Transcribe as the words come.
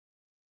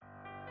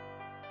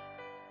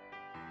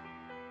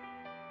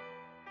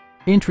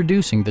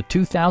Introducing the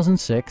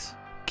 2006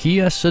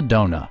 Kia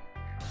Sedona.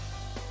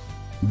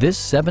 This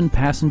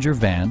 7-passenger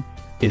van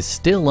is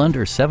still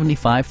under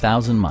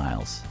 75,000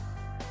 miles.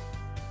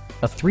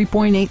 A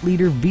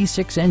 3.8-liter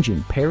V6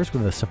 engine pairs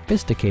with a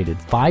sophisticated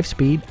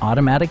 5-speed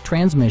automatic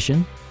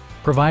transmission,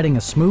 providing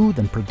a smooth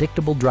and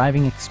predictable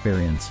driving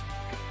experience.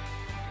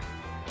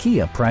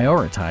 Kia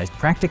prioritized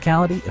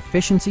practicality,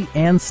 efficiency,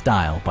 and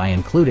style by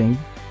including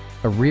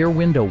a rear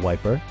window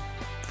wiper,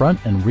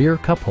 front and rear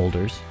cup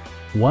holders,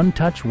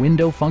 one-touch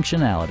window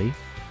functionality,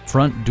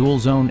 front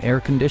dual-zone air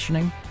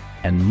conditioning,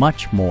 and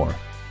much more.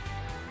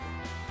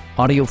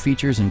 Audio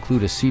features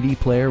include a CD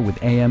player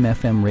with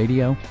AM/FM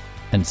radio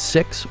and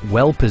 6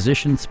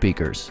 well-positioned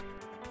speakers.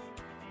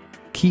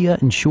 Kia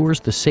ensures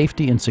the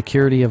safety and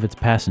security of its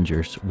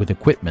passengers with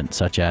equipment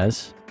such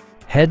as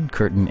head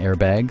curtain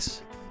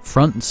airbags,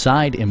 front and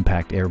side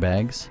impact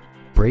airbags,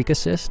 brake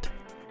assist,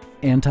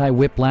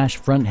 anti-whiplash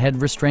front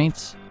head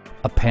restraints,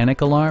 a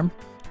panic alarm,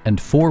 and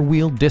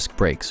 4-wheel disc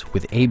brakes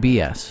with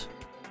ABS.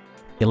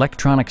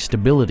 Electronic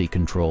stability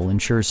control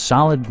ensures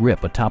solid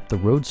grip atop the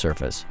road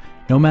surface,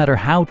 no matter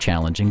how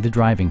challenging the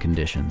driving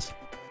conditions.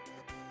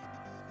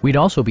 We'd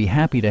also be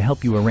happy to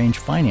help you arrange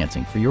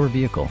financing for your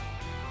vehicle.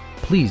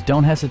 Please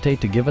don't hesitate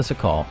to give us a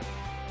call.